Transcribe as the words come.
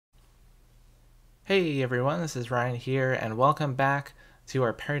Hey everyone, this is Ryan here, and welcome back to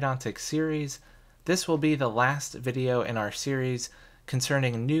our Periodontics series. This will be the last video in our series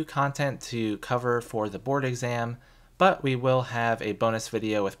concerning new content to cover for the board exam, but we will have a bonus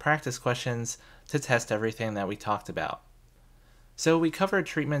video with practice questions to test everything that we talked about. So we covered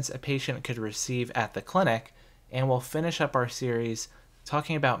treatments a patient could receive at the clinic, and we'll finish up our series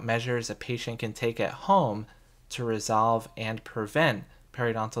talking about measures a patient can take at home to resolve and prevent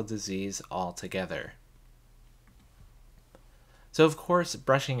periodontal disease altogether. So of course,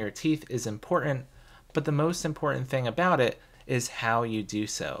 brushing your teeth is important, but the most important thing about it is how you do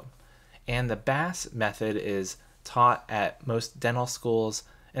so. And the Bass method is taught at most dental schools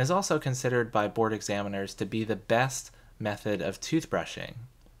and is also considered by board examiners to be the best method of toothbrushing.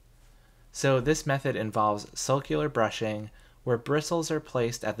 So this method involves sulcular brushing, where bristles are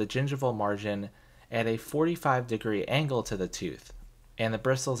placed at the gingival margin at a 45-degree angle to the tooth, and the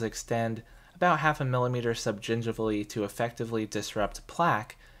bristles extend about 0.5 millimeter subgingivally to effectively disrupt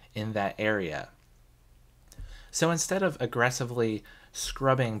plaque in that area. So instead of aggressively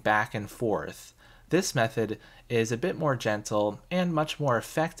scrubbing back and forth, this method is a bit more gentle and much more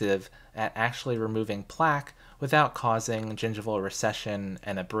effective at actually removing plaque without causing gingival recession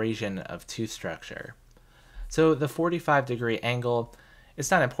and abrasion of tooth structure. So the 45-degree angle, it's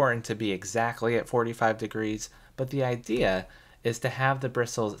not important to be exactly at 45 degrees, but the idea is to have the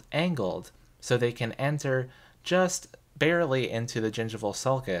bristles angled so they can enter just barely into the gingival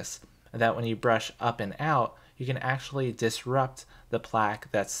sulcus, that when you brush up and out, you can actually disrupt the plaque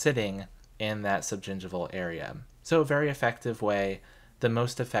that's sitting in that subgingival area. So a very effective way, the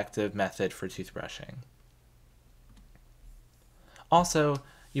most effective method for toothbrushing. Also,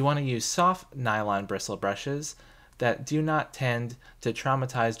 you want to use soft nylon bristle brushes that do not tend to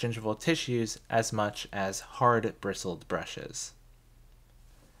traumatize gingival tissues as much as hard bristled brushes.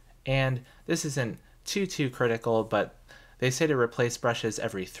 And this isn't too critical, but they say to replace brushes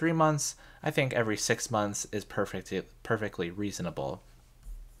every 3 months. I think every 6 months is perfectly reasonable.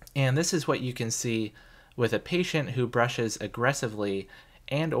 And this is what you can see with a patient who brushes aggressively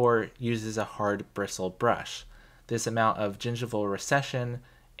and or uses a hard bristle brush. This amount of gingival recession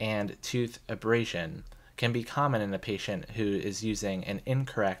and tooth abrasion can be common in a patient who is using an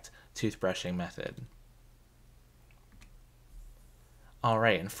incorrect toothbrushing method.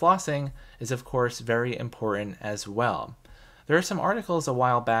 Alright, and flossing is of course very important as well. There are some articles a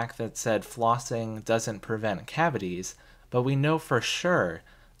while back that said flossing doesn't prevent cavities, but we know for sure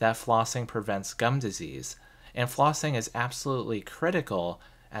that flossing prevents gum disease, and flossing is absolutely critical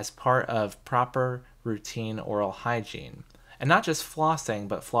as part of proper routine oral hygiene. And not just flossing,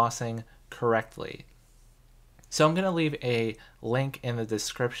 but flossing correctly. So I'm going to leave a link in the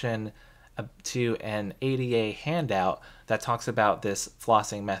description to an ADA handout that talks about this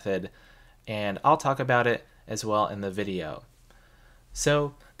flossing method, and I'll talk about it as well in the video.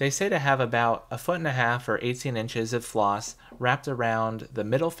 So they say to have about 1.5 feet or 18 inches of floss wrapped around the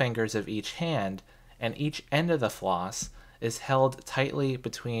middle fingers of each hand, and each end of the floss is held tightly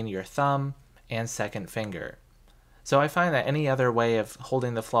between your thumb and second finger. So I find that any other way of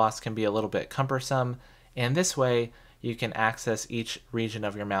holding the floss can be a little bit cumbersome, and this way you can access each region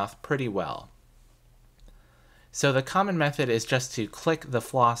of your mouth pretty well. So the common method is just to click the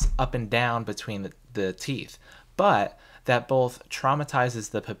floss up and down between the teeth, but that both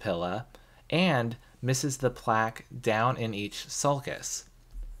traumatizes the papilla and misses the plaque down in each sulcus.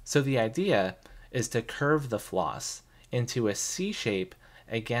 So the idea is to curve the floss into a C shape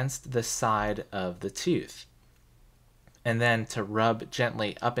against the side of the tooth, and then to rub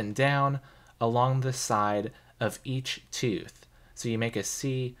gently up and down along the side of each tooth. So you make a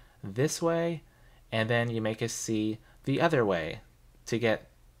C this way, and then you make a C the other way to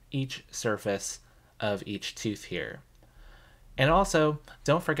get each surface of each tooth here. And also,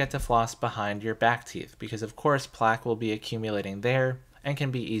 don't forget to floss behind your back teeth, because of course plaque will be accumulating there and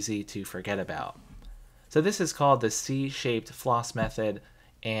can be easy to forget about. So this is called the C-shaped floss method,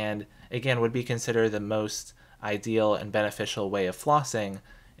 and again would be considered the most ideal and beneficial way of flossing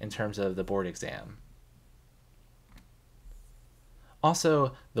in terms of the board exam.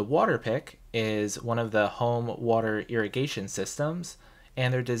 Also, the Waterpik is one of the home water irrigation systems,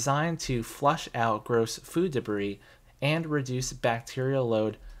 and they're designed to flush out gross food debris and reduce bacterial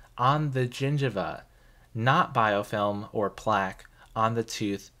load on the gingiva, not biofilm or plaque on the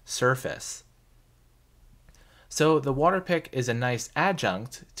tooth surface. So the Waterpik is a nice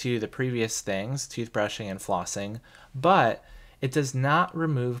adjunct to the previous things, toothbrushing and flossing, but it does not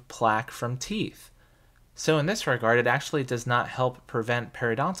remove plaque from teeth. So in this regard, it actually does not help prevent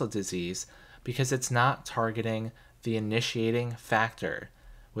periodontal disease because it's not targeting the initiating factor,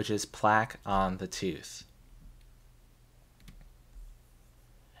 which is plaque on the tooth.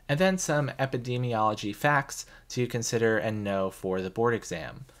 And then some epidemiology facts to consider and know for the board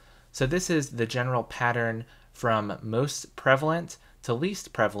exam. So this is the general pattern from most prevalent to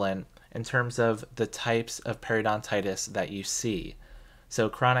least prevalent in terms of the types of periodontitis that you see. So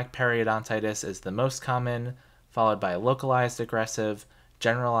chronic periodontitis is the most common, followed by localized aggressive,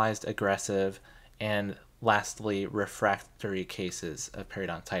 generalized aggressive, and lastly, refractory cases of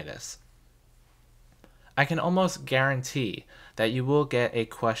periodontitis. I can almost guarantee that you will get a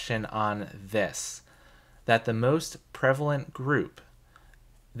question on this, that the most prevalent group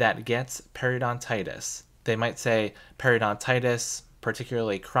that gets periodontitis, they might say periodontitis,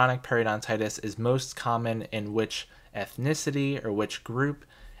 particularly chronic periodontitis, is most common in which ethnicity or which group,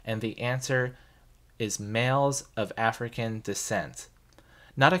 and the answer is males of African descent.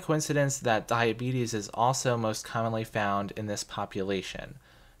 Not a coincidence that diabetes is also most commonly found in this population.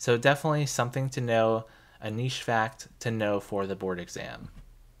 So definitely something to know, a niche fact to know for the board exam.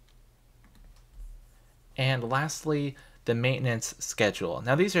 And lastly, the maintenance schedule.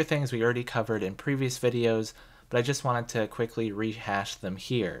 Now these are things we already covered in previous videos, but I just wanted to quickly rehash them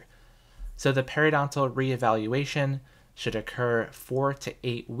here. So the periodontal reevaluation should occur 4 to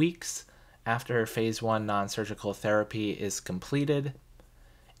 8 weeks after phase 1 non-surgical therapy is completed.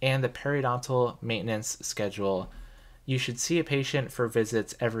 And the periodontal maintenance schedule, you should see a patient for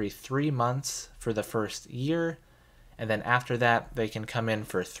visits every 3 months for the first year, and then after that they can come in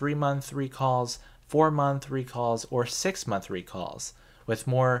for 3-month recalls, 4-month recalls, or 6-month recalls, with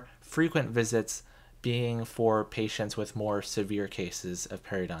more frequent visits being for patients with more severe cases of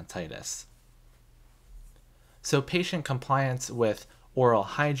periodontitis. So patient compliance with oral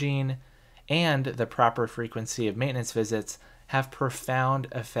hygiene and the proper frequency of maintenance visits have profound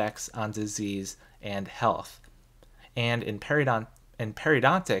effects on disease and health. And in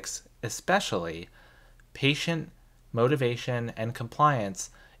periodontics especially, patient motivation and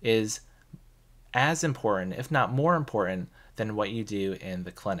compliance is as important, if not more important, than what you do in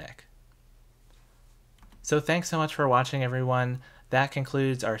the clinic. So thanks so much for watching, everyone. That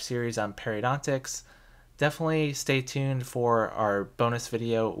concludes our series on periodontics. Definitely stay tuned for our bonus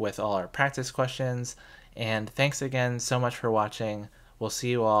video with all our practice questions. And thanks again so much for watching. We'll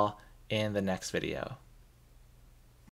see you all in the next video.